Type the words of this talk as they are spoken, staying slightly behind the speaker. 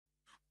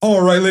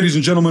All right, ladies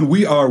and gentlemen,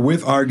 we are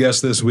with our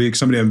guest this week,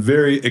 somebody I'm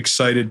very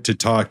excited to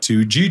talk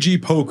to,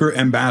 GG Poker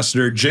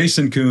Ambassador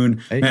Jason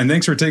Koon. Hey. Man,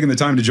 thanks for taking the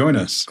time to join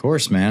us. Of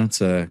course, man. It's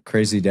a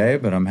crazy day,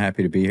 but I'm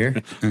happy to be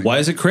here. Why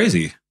is it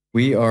crazy?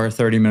 We are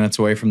 30 minutes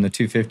away from the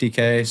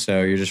 250K,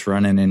 so you're just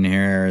running in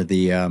here.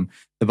 The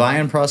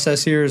buy-in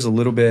process here is a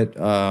little bit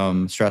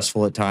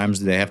stressful at times.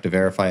 They have to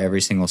verify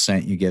every single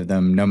cent you give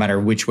them, no matter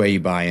which way you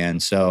buy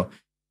in. So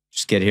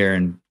just get here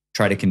and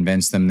try to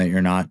convince them that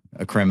you're not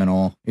a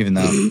criminal, even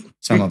though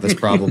some of us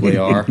probably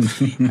are,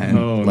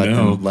 and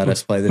let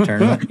us play the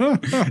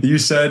tournament. You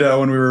said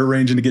when we were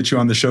arranging to get you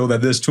on the show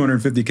that this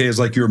 250K is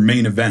like your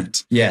main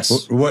event.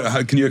 Yes.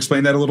 How, can you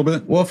explain that a little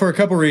bit? Well, for a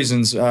couple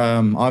reasons.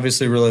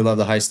 Obviously, really love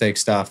the high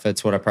stakes stuff.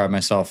 That's what I pride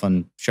myself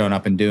on showing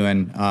up and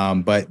doing.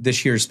 But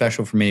this year is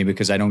special for me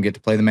because I don't get to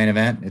play the main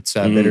event. It's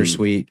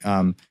bittersweet.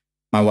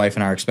 My wife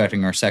and I are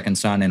expecting our second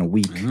son in a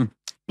week. Mm-hmm.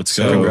 Let's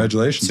go.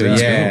 Congratulations. So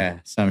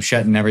so I'm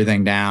shutting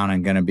everything down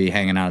and going to be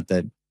hanging out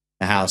at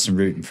the house and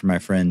rooting for my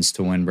friends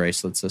to win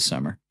bracelets this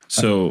summer.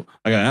 So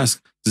I got to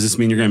ask, does this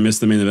mean you're going to miss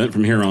the main event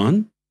from here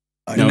on?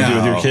 No.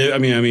 With your kid? I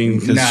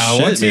mean, no.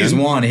 Once he's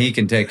won, he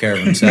can take care of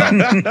himself.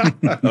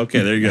 Okay,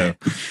 there you go.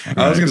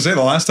 I was going to say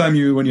the last time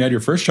when you had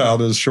your first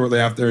child is shortly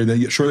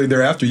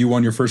thereafter you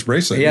won your first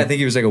bracelet. Yeah, I think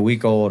he was like a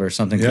week old or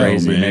something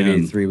crazy,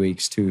 maybe 3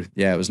 weeks too.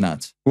 Yeah, it was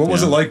nuts. What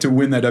was it like to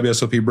win that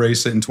WSOP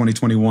bracelet in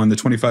 2021, the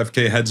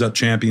 25K Heads Up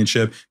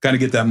Championship? Kind of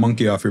get that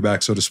monkey off your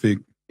back, so to speak.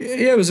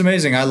 Yeah, it was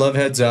amazing. I love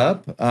Heads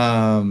Up.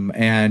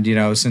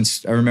 And,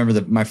 since I remember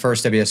my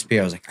first WSOP,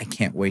 I was like, I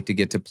can't wait to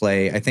get to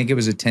play. I think it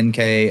was a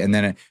 10K, and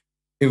then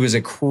it was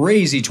a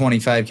crazy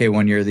 25K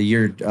one year. The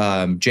year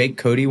Jake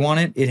Cody won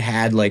it, it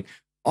had like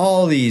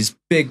all these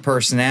big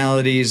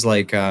personalities.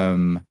 Like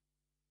who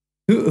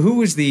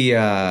was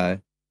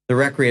the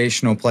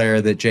recreational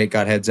player that Jake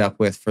got Heads Up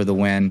with for the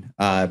win?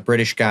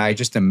 British guy,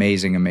 just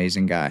amazing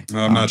guy.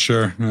 I'm not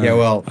sure. Yeah,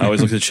 well, I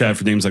always look at the chat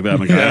for names like that. I'm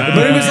like,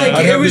 but it was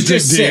like it was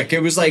just sick.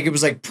 It was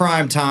like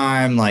prime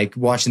time, like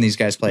watching these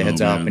guys play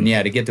Heads Up, and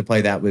to get to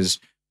play that was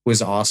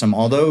awesome.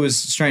 Although it was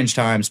strange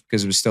times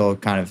because it was still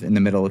kind of in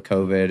the middle of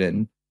COVID,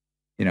 and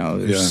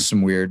there's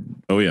some weird.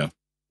 Oh yeah,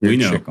 we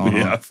know.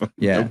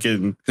 Yeah, No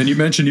kidding. Then you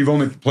mentioned you've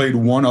only played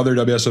one other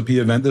WSOP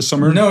event this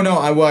summer. No.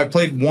 I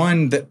played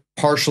one that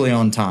partially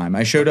on time.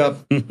 I showed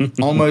up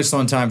almost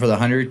on time for the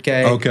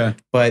 100K. Okay,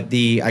 but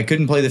I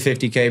couldn't play the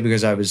 50K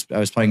because I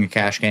was playing a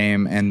cash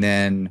game, and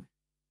then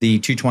the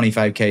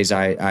 225Ks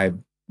I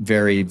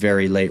very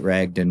very late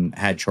regged and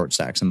had short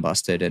stacks and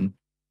busted. And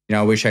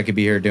I wish I could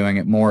be here doing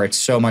it more. It's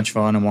so much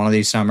fun. And one of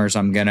these summers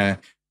I'm gonna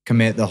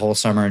commit the whole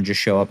summer and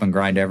just show up and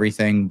grind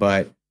everything.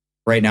 But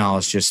right now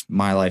it's just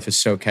my life is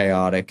so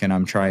chaotic, and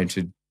I'm trying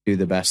to do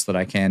the best that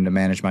I can to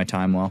manage my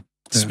time well.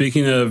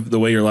 Speaking of the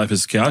way your life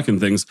is chaotic and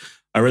things,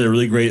 I read a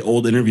really great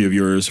old interview of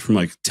yours from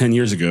like 10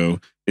 years ago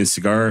in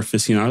Cigar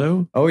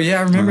Aficionado. Oh yeah,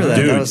 I remember that.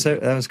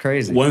 Dude, that was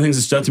crazy. One of the things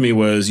that stuck to me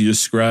was you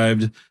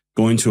described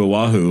going to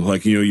Oahu,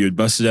 like you had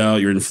busted out,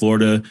 you're in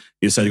Florida,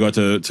 you decided to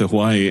go out to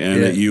Hawaii,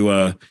 and that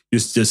you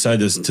just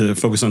decided to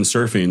focus on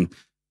surfing.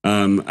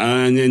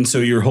 And so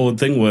your whole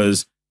thing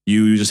was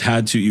you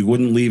just you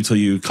wouldn't leave till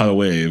you caught a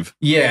wave.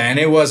 Yeah, and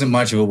it wasn't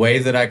much of a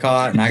wave that I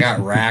caught, and I got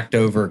racked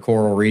over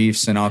coral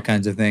reefs and all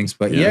kinds of things.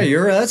 But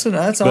that's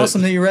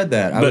awesome that you read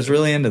that. I was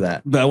really into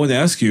that. But I wanted to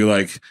ask you,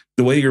 like,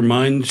 the way your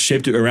mind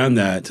shaped it around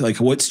that, like,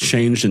 what's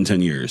changed in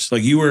 10 years?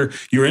 Like, you were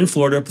in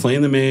Florida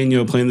playing the main,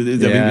 playing the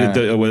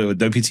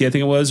WPT, I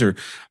think it was, or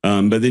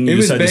but then you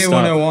decided to stop. Bay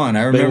 101.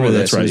 I remember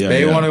this. That's right. It was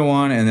Bay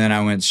 101, and then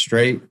I went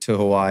straight to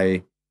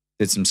Hawaii,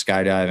 did some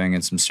skydiving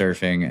and some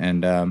surfing,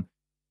 and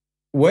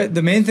what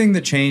the main thing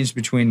that changed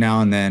between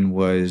now and then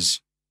was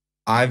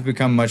I've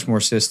become much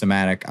more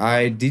systematic.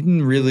 I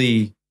didn't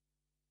really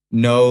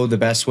know the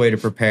best way to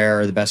prepare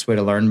or the best way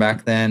to learn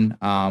back then,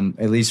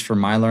 at least for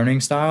my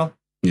learning style.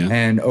 Yeah.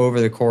 And over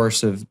the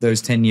course of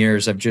those 10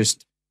 years, I've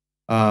just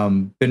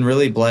been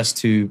really blessed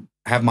to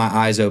have my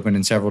eyes open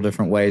in several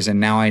different ways.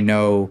 And now I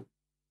know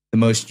the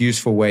most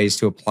useful ways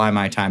to apply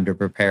my time to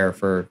prepare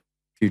for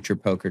future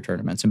poker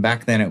tournaments. And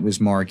back then it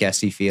was more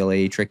guessy,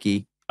 feely,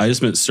 tricky. I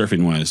just meant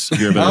surfing wise.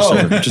 You're a better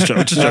surfer. Just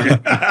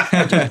joking.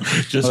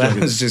 That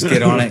was just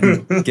get on it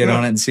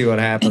and see what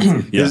happens.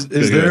 Yeah.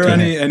 Is there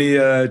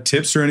any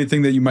tips or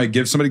anything that you might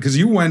give somebody? Because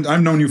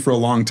I've known you for a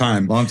long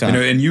time.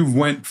 And you've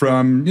went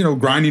from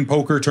grinding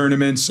poker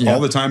tournaments all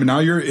the time, and now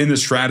you're in the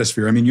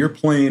stratosphere. I mean, you're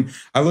playing.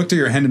 I looked at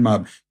your Hendon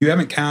Mob. You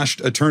haven't cashed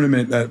a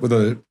tournament with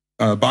a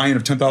buy-in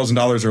of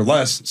 $10,000 or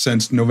less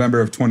since November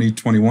of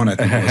 2021. I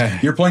think it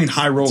was. You're playing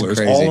high rollers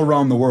all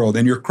around the world,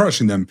 and you're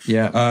crushing them.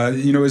 Yeah.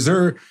 Is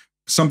there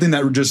something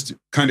that would just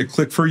kind of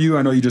click for you?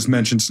 I know you just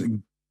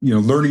mentioned,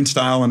 learning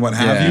style and what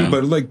have you,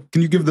 but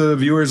can you give the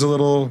viewers a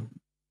little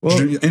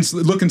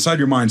look inside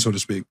your mind, so to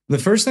speak? The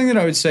first thing that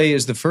I would say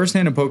is the first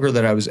hand of poker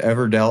that I was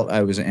ever dealt,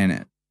 I was in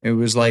it. It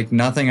was like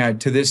nothing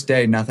to this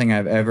day, nothing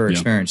I've ever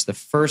experienced. The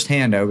first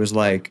hand, I was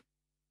like,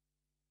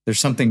 there's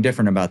something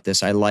different about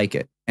this. I like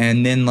it.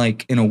 And then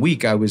like in a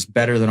week, I was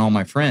better than all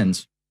my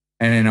friends.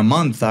 And in a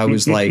month, I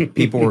was like,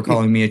 people were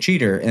calling me a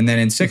cheater. And then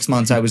in 6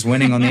 months, I was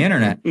winning on the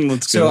internet.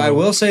 So I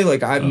will say,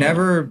 like, I've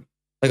never,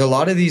 like, a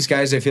lot of these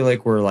guys, I feel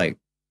like were like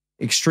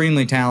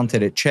extremely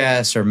talented at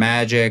chess or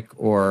Magic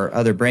or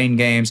other brain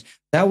games.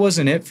 That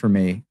wasn't it for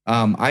me.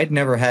 I'd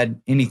never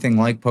had anything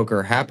like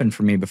poker happen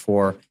for me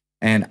before.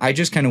 And I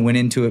just kind of went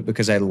into it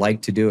because I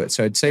like to do it.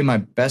 So I'd say my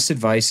best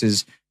advice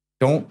is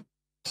don't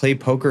play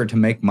poker to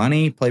make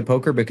money. Play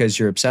poker because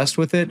you're obsessed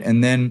with it.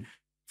 And then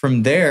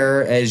from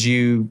there, as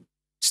you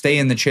stay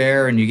in the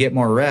chair and you get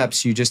more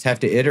reps, you just have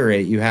to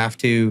iterate. You have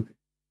to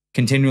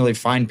continually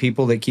find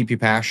people that keep you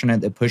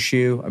passionate, that push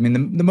you. I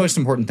mean, the most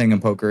important thing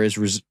in poker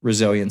is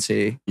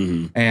resiliency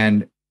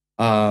and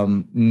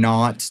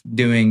not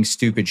doing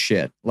stupid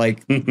shit.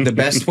 Like the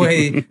best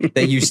way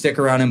that you stick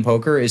around in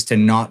poker is to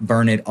not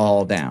burn it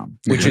all down,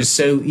 which is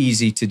so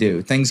easy to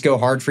do. Things go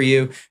hard for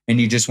you and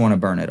you just want to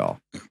burn it all.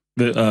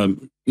 But,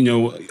 you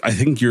know, I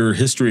think your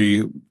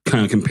history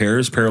kind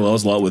of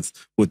parallels a lot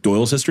with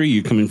Doyle's history.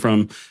 You coming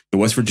from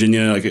West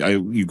Virginia, like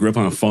you grew up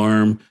on a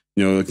farm,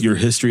 you know, like your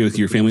history with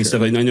your family and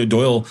stuff. I know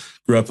Doyle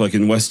grew up like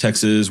in West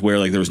Texas where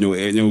like there was no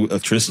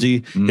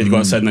electricity. He had to go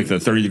outside in like the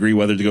 30-degree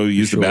weather to go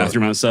use the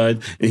bathroom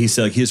outside. And he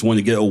said like he just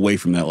wanted to get away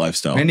from that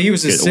lifestyle. And he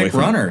was a sick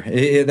runner.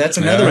 That's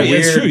another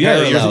weird it's true.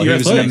 parallel. He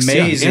was an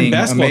amazing,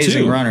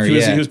 amazing runner.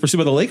 He was pursued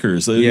by the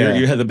Lakers.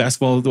 You had the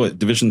basketball,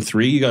 Division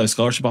III, you got a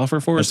scholarship offer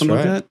for or something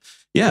like that?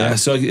 Yeah.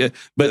 So,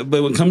 but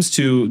when it comes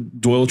to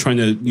Doyle trying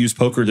to use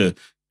poker to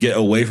get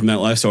away from that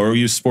lifestyle or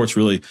use sports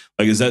really,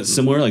 like, is that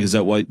similar? Like, is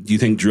that what do you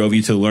think drove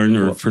you to learn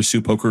or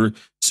pursue poker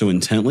so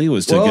intently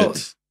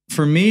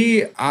for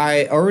me,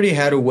 I already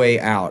had a way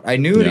out. I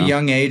knew at a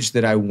young age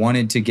that I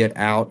wanted to get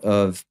out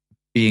of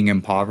being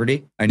in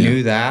poverty. I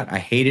knew that. I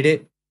hated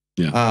it.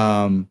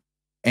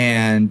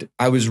 And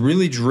I was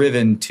really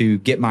driven to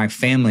get my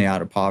family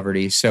out of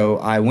poverty. So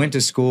I went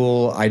to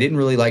school. I didn't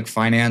really like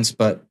finance,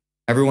 but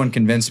everyone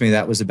convinced me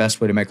that was the best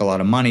way to make a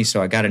lot of money.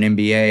 So I got an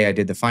MBA. I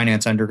did the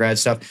finance undergrad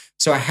stuff.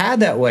 So I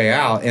had that way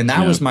out. And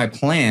that was my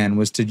plan,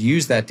 was to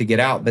use that to get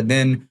out. But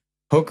then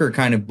poker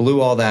kind of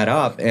blew all that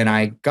up. And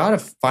I got a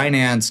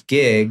finance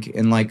gig.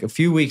 And like a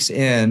few weeks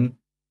in,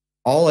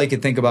 all I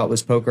could think about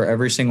was poker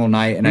every single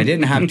night. And I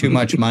didn't have too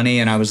much money.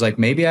 And I was like,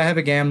 maybe I have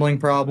a gambling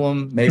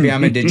problem. Maybe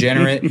I'm a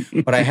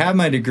degenerate. But I have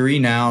my degree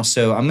now.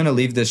 So I'm going to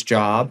leave this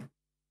job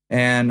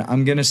and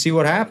I'm going to see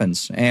what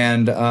happens.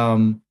 And,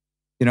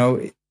 you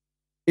know,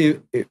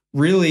 it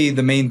really,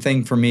 the main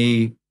thing for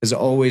me has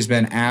always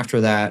been after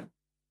that,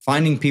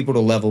 finding people to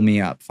level me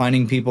up,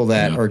 finding people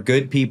that are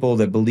good people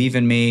that believe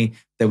in me,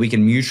 that we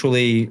can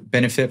mutually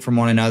benefit from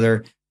one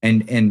another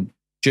and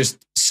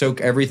just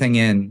soak everything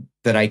in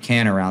that I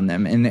can around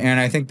them. And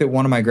I think that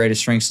one of my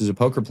greatest strengths as a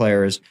poker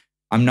player is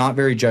I'm not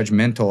very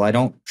judgmental. I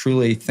don't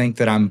truly think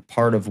that I'm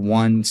part of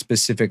one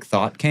specific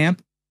thought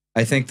camp.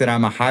 I think that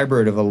I'm a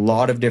hybrid of a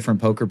lot of different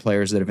poker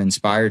players that have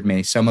inspired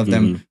me. Some of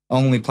them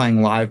only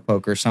playing live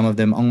poker, some of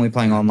them only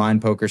playing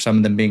online poker, some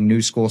of them being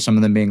new school, some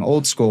of them being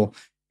old school.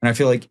 And I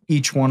feel like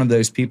each one of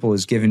those people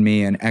has given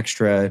me an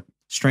extra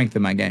strength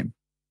in my game.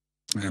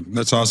 Yeah,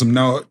 that's awesome.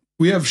 Now,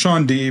 we have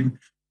Sean Deeb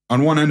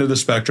on one end of the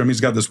spectrum.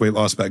 He's got this weight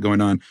loss bet going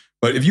on.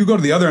 But if you go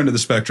to the other end of the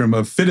spectrum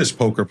of fittest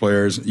poker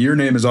players, your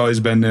name has always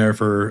been there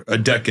for a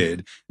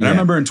decade. And I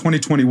remember in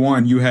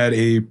 2021, you had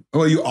you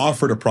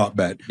offered a prop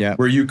bet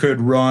where you could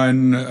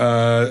run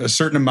a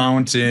certain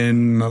amount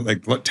in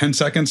like, what, 10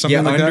 seconds,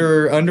 something like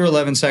that? Under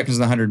 11 seconds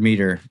in the 100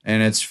 meter.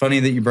 And it's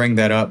funny that you bring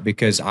that up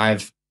because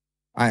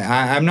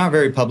I'm not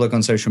very public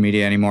on social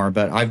media anymore,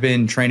 but I've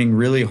been training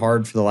really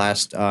hard for the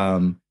last,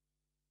 it'd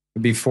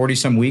be 40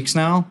 some weeks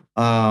now.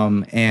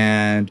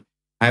 And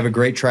I have a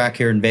great track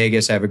here in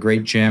Vegas. I have a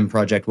great gym,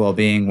 Project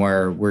Wellbeing,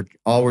 where we're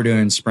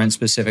doing sprint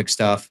specific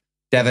stuff.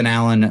 Devin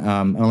Allen,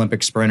 an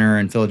Olympic sprinter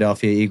and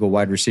Philadelphia Eagle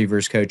wide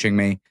receivers coaching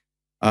me.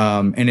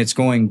 And it's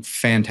going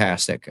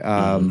fantastic.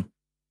 I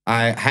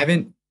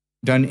haven't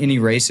done any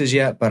races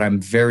yet, but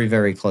I'm very,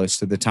 very close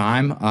to the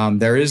time.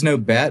 There is no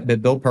bet,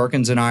 but Bill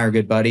Perkins and I are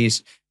good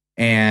buddies.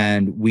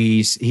 And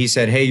he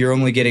said, hey, you're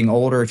only getting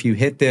older if you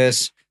hit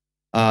this.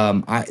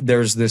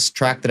 There's this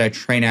track that I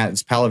train at.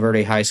 It's Palo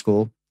Verde High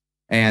School,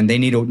 and they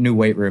need a new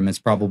weight room. It's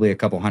probably a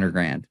couple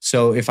 $100,000.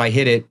 So if I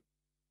hit it,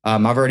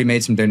 I've already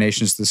made some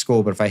donations to the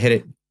school, but if I hit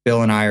it,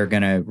 Bill and I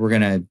we're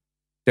gonna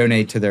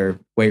donate to their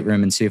weight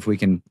room and see if we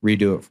can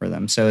redo it for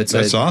them. So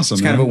that's awesome.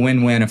 It's kind of a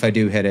win-win. If I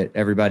do hit it,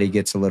 everybody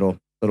gets a little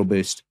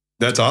boost.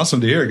 That's awesome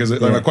to hear, because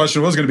my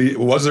question was going to be,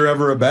 was there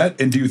ever a bet?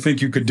 And do you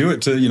think you could do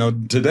it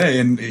today?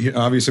 And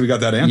obviously we got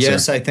that answer.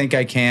 Yes, I think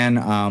I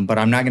can. But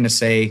I'm not going to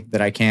say that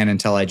I can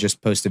until I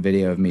just post a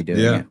video of me doing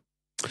it.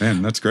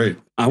 Man, that's great.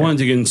 I want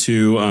to dig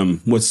into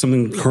what's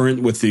something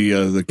current with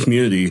the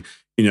community,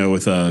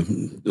 with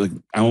like,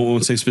 I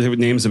won't say specific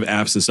names of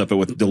apps and stuff, but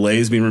with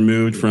delays being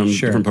removed from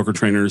different poker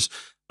trainers.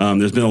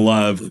 There's been a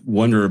lot of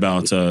wonder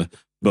about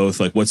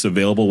both like what's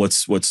available,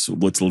 what's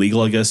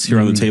legal, I guess, here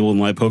on the table in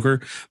live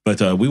poker.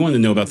 But we wanted to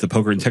know about the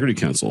Poker Integrity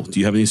Council. Do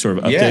you have any sort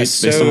of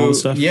updates based on all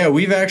this stuff? Yeah,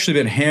 we've actually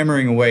been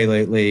hammering away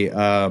lately.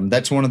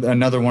 That's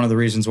another one of the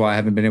reasons why I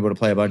haven't been able to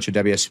play a bunch of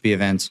WSOP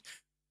events.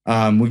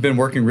 we've been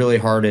working really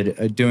hard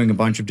at doing a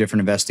bunch of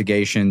different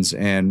investigations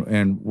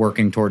and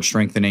working towards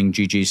strengthening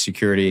GG's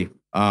security.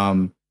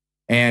 And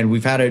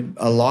we've had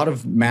a lot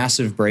of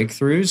massive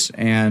breakthroughs.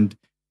 And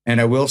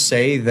I will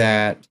say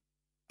that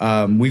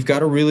we've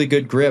got a really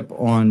good grip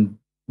on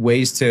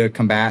ways to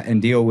combat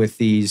and deal with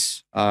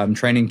these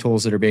training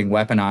tools that are being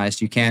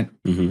weaponized. You can't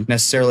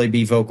necessarily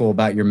be vocal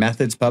about your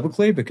methods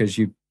publicly because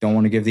you don't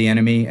want to give the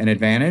enemy an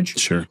advantage.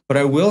 Sure. But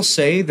I will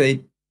say that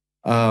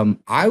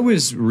I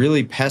was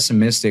really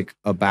pessimistic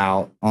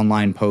about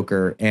online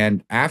poker.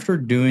 And after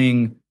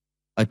doing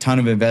a ton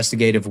of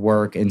investigative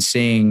work and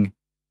seeing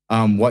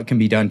what can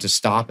be done to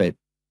stop it,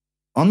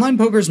 online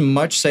poker is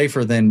much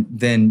safer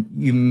than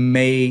you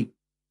may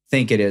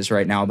think it is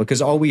right now,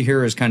 because all we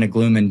hear is kind of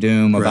gloom and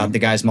doom about the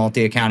guys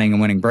multi-accounting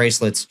and winning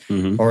bracelets,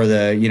 or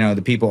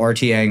the people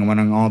RTAing and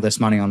winning all this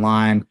money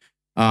online.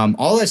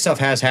 All that stuff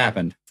has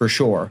happened for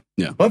sure.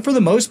 Yeah. But for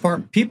the most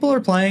part, people are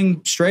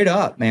playing straight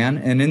up, man.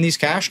 And in these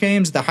cash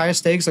games, the highest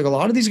stakes, like a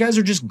lot of these guys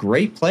are just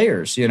great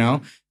players,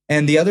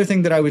 And the other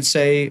thing that I would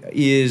say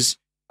is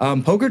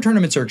poker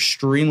tournaments are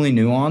extremely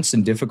nuanced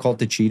and difficult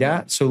to cheat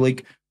at. So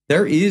like,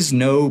 there is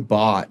no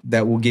bot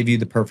that will give you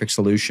the perfect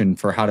solution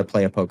for how to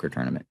play a poker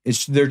tournament.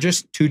 They're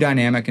just too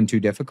dynamic and too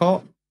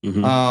difficult.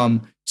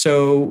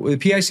 So the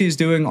PIC is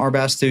doing our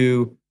best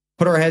to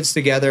put our heads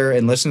together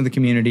and listen to the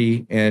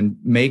community and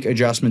make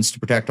adjustments to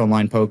protect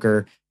online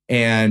poker.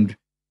 And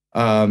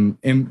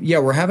yeah,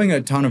 we're having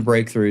a ton of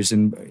breakthroughs,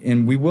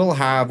 and we will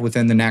have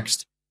within the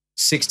next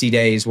 60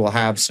 days, we'll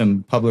have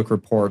some public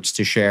reports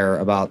to share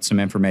about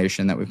some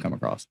information that we've come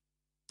across.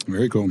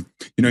 Very cool.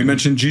 You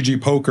mentioned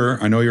GG Poker.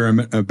 I know you're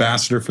an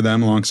ambassador for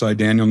them alongside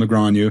Daniel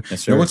Negreanu.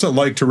 Yes, sir. What's it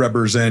like to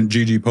represent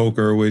GG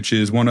Poker, which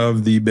is one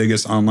of the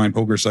biggest online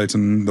poker sites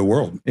in the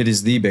world? It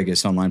is the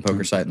biggest online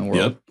poker site in the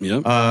world.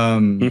 Yep.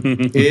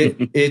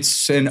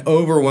 It's an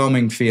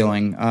overwhelming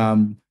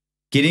feeling.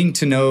 Getting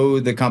to know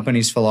the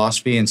company's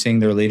philosophy and seeing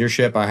their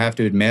leadership, I have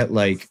to admit,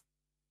 like,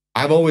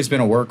 I've always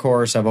been a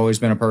workhorse. I've always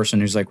been a person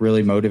who's like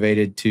really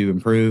motivated to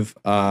improve.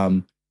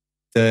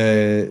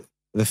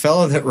 The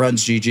fellow that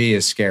runs GG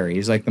is scary.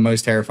 He's like the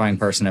most terrifying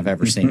person I've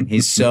ever seen.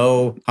 He's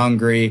so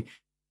hungry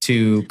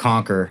to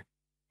conquer.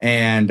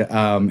 And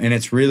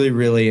it's really,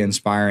 really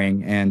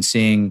inspiring, and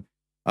seeing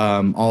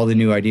all the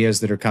new ideas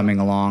that are coming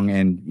along.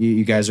 And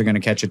you guys are going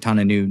to catch a ton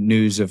of new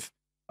news of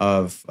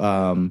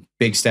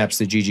big steps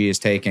that GG is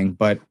taking.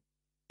 But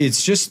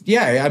it's just,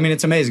 yeah, I mean,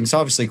 it's amazing. It's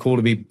obviously cool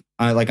to be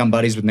I'm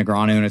buddies with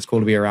Negreanu, and it's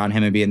cool to be around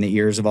him and be in the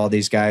ears of all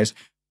these guys.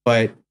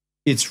 But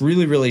it's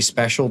really, really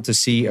special to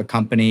see a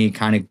company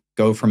kind of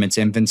go from its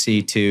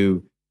infancy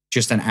to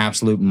just an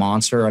absolute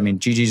monster. I mean,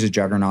 GG's a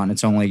juggernaut, and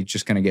it's only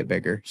just going to get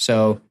bigger.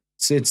 So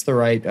it's the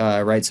right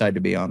side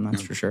to be on.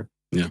 That's for sure.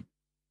 Yeah.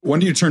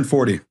 When do you turn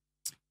 40? If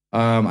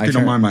you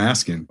don't mind my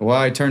asking. Well,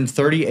 I turned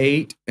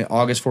 38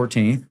 August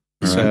 14th.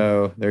 Right.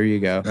 So there you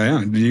go.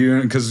 Yeah,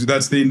 because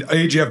that's the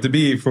age you have to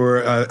be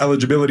for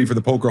eligibility for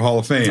the Poker Hall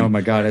of Fame. Oh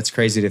my God, it's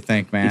crazy to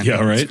think, man.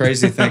 Yeah, right. It's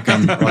crazy to think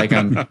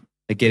I'm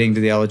getting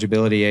to the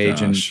eligibility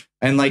age. Gosh.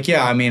 And like,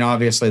 yeah, I mean,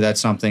 obviously that's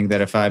something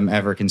that if I'm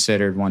ever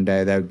considered one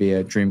day, that would be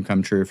a dream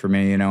come true for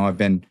me. I've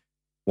been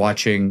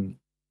watching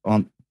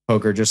on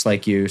poker just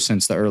like you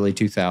since the early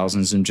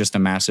 2000s, and just a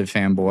massive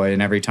fanboy.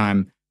 And every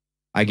time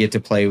I get to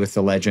play with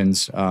the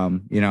legends,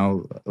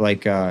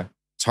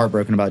 it's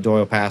heartbroken about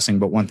Doyle passing,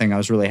 but one thing I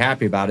was really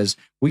happy about is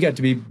we got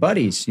to be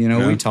buddies.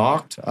 We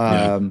talked.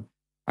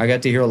 I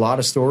got to hear a lot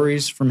of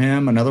stories from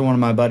him. Another one of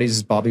my buddies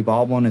is Bobby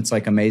Baldwin. It's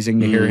like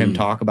amazing to hear him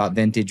talk about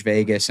vintage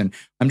Vegas, and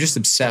I'm just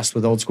obsessed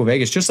with old school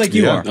Vegas, just like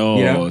you are.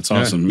 Oh, it's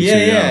awesome.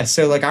 Yeah.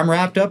 So like, I'm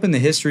wrapped up in the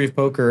history of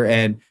poker,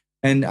 and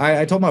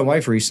I told my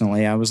wife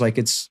recently, I was like,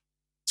 it's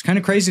kind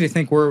of crazy to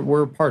think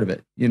we're a part of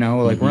it.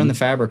 Like we're in the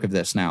fabric of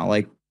this now.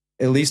 Like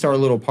at least our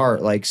little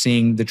part, like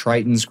seeing the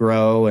Tritons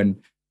grow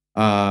and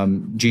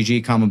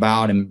GG come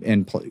about,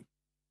 and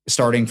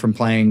starting from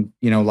playing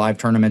live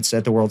tournaments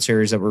at the World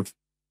Series that were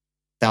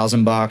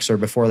 $1,000, or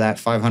before that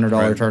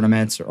 $500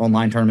 tournaments, or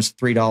online tournaments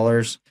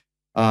 $3,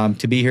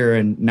 to be here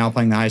and now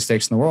playing the highest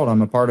stakes in the world.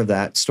 I'm a part of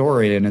that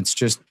story, and it's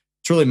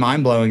really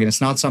mind blowing. And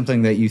it's not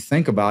something that you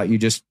think about. You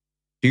just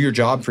do your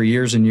job for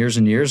years and years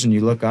and years, and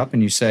you look up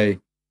and you say,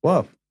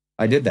 "Whoa,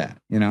 I did that."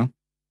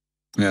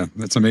 Yeah,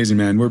 that's amazing,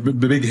 man. We're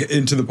big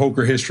into the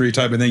poker history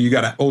type of thing. You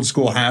got an old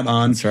school hat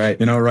on. That's right.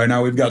 Right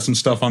now we've got some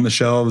stuff on the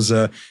shelves,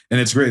 and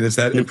it's great. It's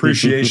that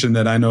appreciation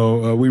that I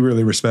know we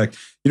really respect.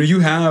 You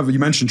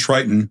mentioned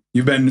Triton.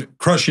 You've been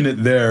crushing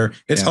it there.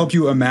 It's helped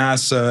you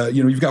amass,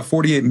 you've got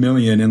 48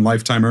 million in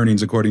lifetime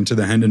earnings, according to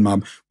the Hendon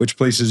Mob, which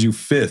places you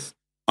 5th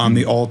on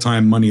the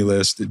all-time money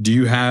list. Do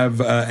you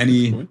have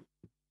any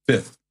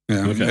 5th?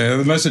 Yeah. Okay.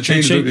 Unless it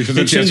changes, because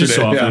it's yesterday.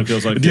 So often, it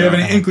feels like, do you have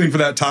any inkling for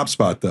that top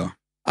spot, though?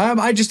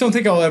 I just don't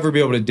think I'll ever be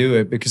able to do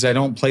it, because I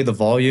don't play the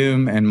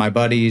volume. And my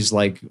buddies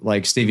like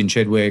Steven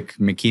Chidwick,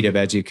 Mikita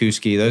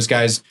Bedziakuski, those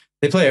guys,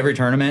 they play every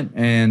tournament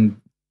and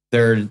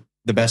they're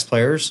the best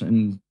players.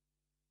 And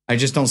I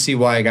just don't see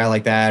why a guy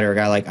like that or a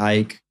guy like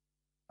Ike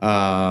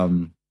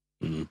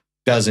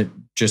doesn't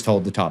just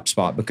hold the top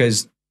spot,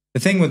 because the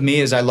thing with me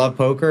is I love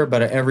poker,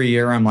 but every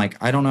year I'm like,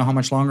 I don't know how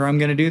much longer I'm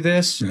going to do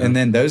this. Yeah. And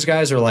then those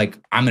guys are like,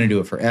 I'm going to do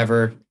it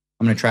forever.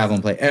 I'm going to travel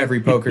and play every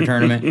poker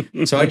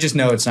tournament. So I just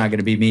know it's not going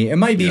to be me. It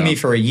might be me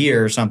for a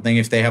year or something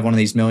if they have one of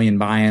these million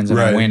buy-ins and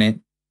I win it,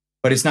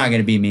 but it's not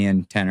going to be me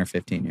in 10 or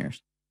 15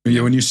 years.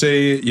 Yeah, when you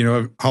say, you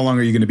know, how long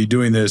are you going to be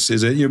doing this?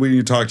 Is it, you know, when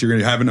you talk, you're going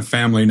to having a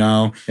family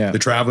now. Yeah. The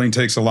traveling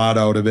takes a lot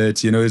out of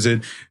it. You know, is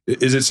it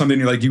something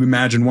you like? You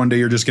imagine one day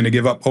you're just going to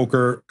give up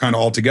poker kind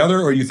of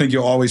altogether, or you think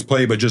you'll always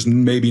play, but just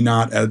maybe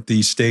not at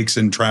the stakes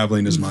and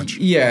traveling as much?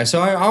 Yeah, so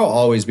I'll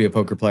always be a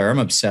poker player. I'm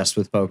obsessed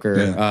with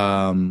poker.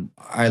 Yeah.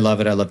 I love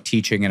it. I love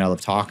teaching and I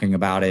love talking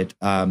about it.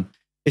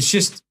 It's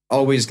just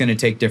always going to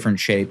take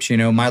different shapes. You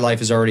know, my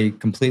life is already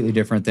completely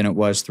different than it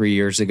was 3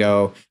 years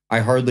ago. I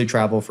hardly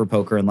travel for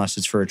poker unless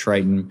it's for a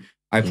Triton.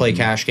 I play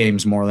cash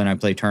games more than I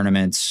play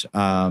tournaments.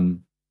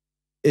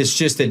 It's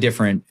just a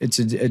different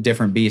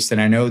beast.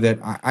 And I know that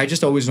I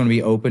just always want to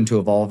be open to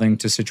evolving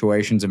to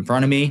situations in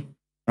front of me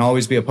and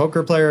always be a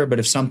poker player. But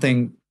if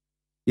something,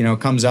 you know,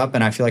 comes up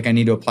and I feel like I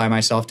need to apply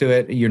myself to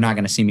it, you're not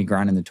going to see me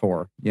grinding the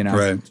tour. You know,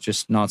 It's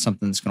just not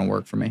something that's going to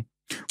work for me.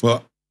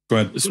 Well, go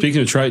ahead.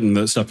 Speaking of Triton,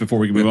 that stuff before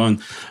we can move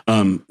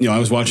on, you know, I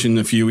was watching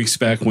a few weeks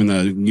back when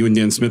you and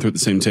Dan Smith were at the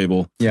same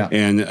table. Yeah.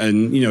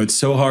 And you know, it's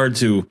so hard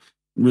to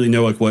really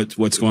know like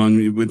what's going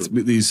on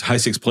with these high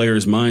stakes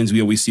players' minds.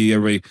 We always see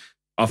everybody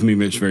often being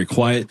very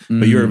quiet,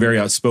 but you were very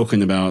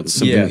outspoken about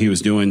something he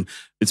was doing.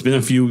 It's been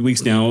a few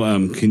weeks now.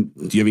 Do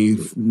you have any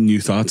new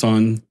thoughts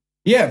on?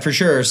 Yeah, for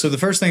sure. So the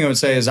first thing I would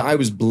say is I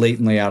was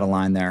blatantly out of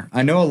line there.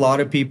 I know a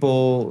lot of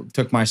people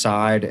took my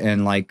side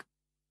and like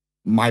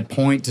my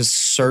point to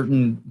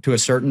a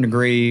certain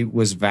degree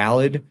was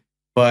valid,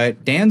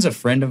 but Dan's a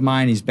friend of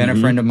mine. He's been a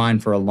friend of mine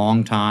for a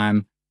long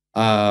time.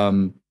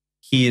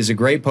 He is a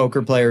great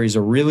poker player. He's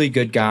a really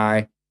good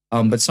guy.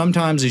 But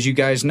sometimes, as you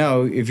guys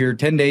know, if you're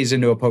 10 days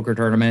into a poker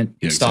tournament,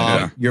 stop.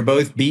 Yeah. You're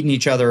both beating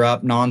each other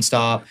up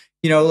nonstop.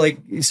 You know, like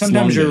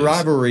sometimes your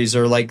rivalries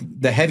are like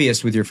the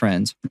heaviest with your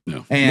friends.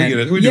 Yeah.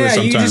 And we do it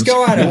sometimes. You just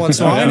go at it once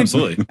in a while.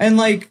 Absolutely. And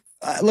like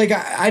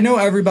I know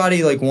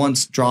everybody like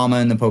wants drama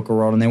in the poker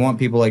world and they want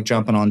people like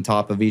jumping on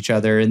top of each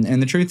other.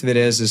 And the truth of it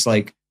is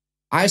like,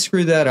 I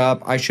screwed that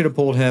up. I should have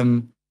pulled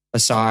him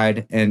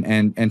aside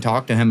and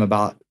talked to him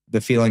about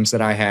the feelings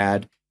that I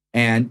had.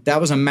 And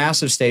that was a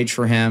massive stage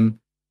for him.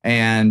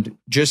 And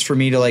just for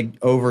me to like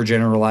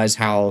overgeneralize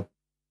how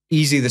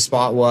easy the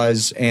spot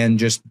was and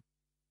just,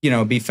 you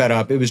know, be fed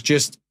up. It was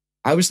just,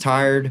 I was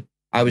tired.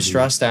 I was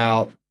stressed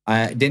out.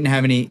 I didn't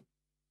have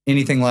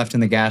anything left in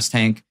the gas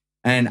tank.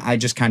 And I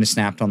just kind of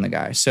snapped on the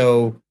guy.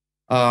 So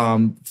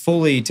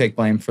fully take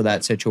blame for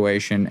that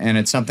situation. And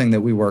it's something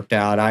that we worked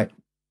out.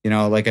 You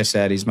know, like I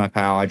said, he's my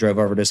pal. I drove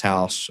over to his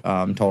house,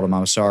 told him I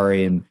was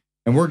sorry and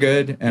we're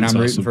good. And I'm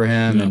rooting for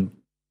him.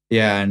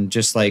 Yeah. And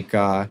just like,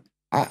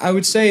 I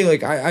would say,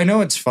 like, I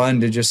know it's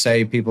fun to just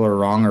say people are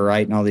wrong or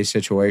right in all these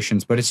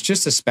situations, but it's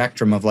just a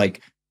spectrum of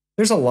like,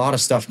 there's a lot of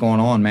stuff going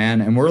on,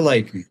 man. And we're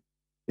like,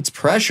 it's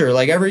pressure.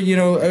 Like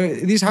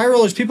these high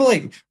rollers, people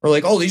like are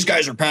like, oh, these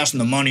guys are passing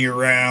the money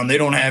around. They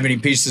don't have any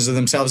pieces of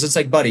themselves. It's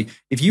like, buddy,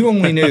 if you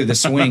only knew the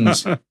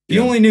swings,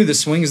 you only knew the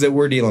swings that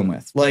we're dealing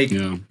with. Like,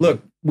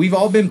 look, we've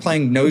all been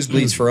playing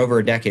nosebleeds for over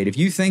a decade. If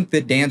you think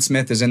that Dan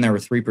Smith is in there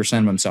with 3%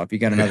 of himself, you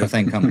got another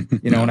thing coming.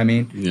 You know what I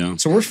mean? Yeah.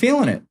 So we're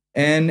feeling it.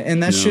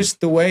 And that's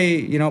just the way,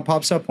 you know, it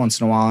pops up once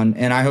in a while.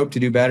 And I hope to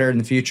do better in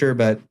the future.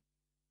 But,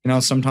 you know,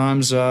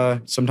 sometimes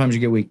you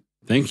get weak.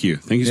 Thank you.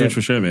 Thank you so much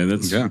for sharing, man.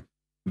 That's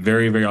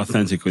very, very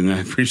authentic. And I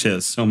appreciate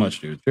it so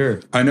much, dude.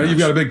 Sure. I know you've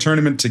got a big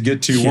tournament to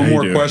get to. One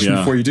more question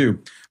before you do.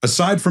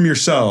 Aside from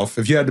yourself,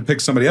 if you had to pick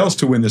somebody else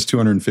to win this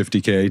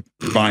 $250K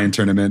buy-in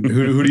tournament,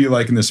 who do you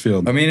like in this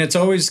field? I mean, it's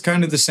always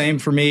kind of the same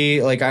for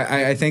me. Like,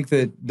 I think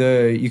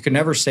that you can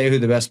never say who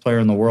the best player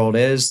in the world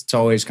is. It's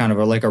always kind of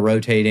like a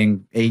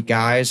rotating 8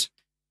 guys.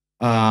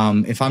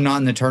 If I'm not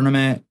in the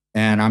tournament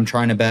and I'm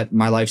trying to bet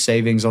my life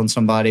savings on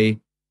somebody,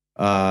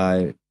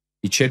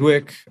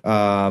 Chidwick,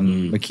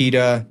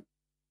 Makita,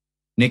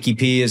 Nikki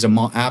P is an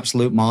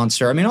absolute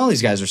monster. I mean, all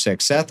these guys are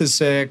sick. Seth is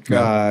sick.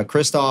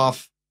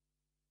 Christoph,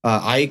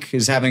 Ike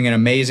is having an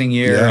amazing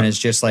year and it's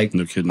just like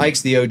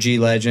Ike's the OG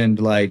legend,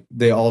 like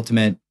the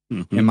ultimate,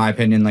 in my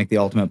opinion, like the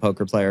ultimate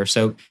poker player.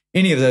 So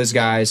any of those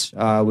guys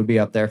would be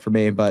up there for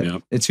me,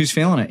 but it's who's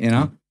feeling it, you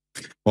know?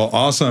 Well,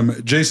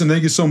 awesome. Jason,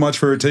 thank you so much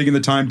for taking the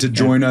time to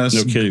join us.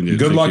 No kidding, dude.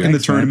 Good luck in the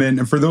tournament.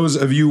 And for those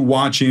of you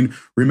watching,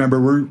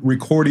 remember, we're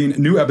recording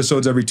new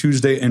episodes every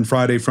Tuesday and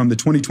Friday from the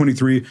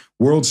 2023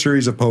 World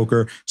Series of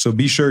Poker. So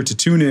be sure to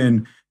tune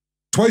in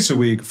twice a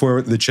week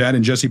for the Chad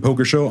and Jesse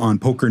Poker Show on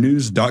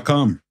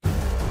PokerNews.com.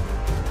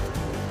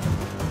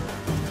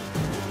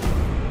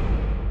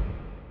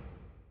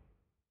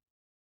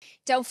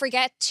 Don't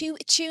forget to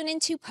tune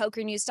into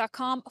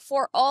PokerNews.com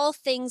for all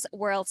things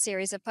World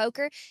Series of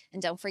Poker.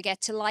 And don't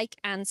forget to like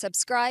and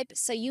subscribe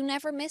so you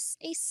never miss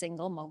a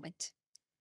single moment.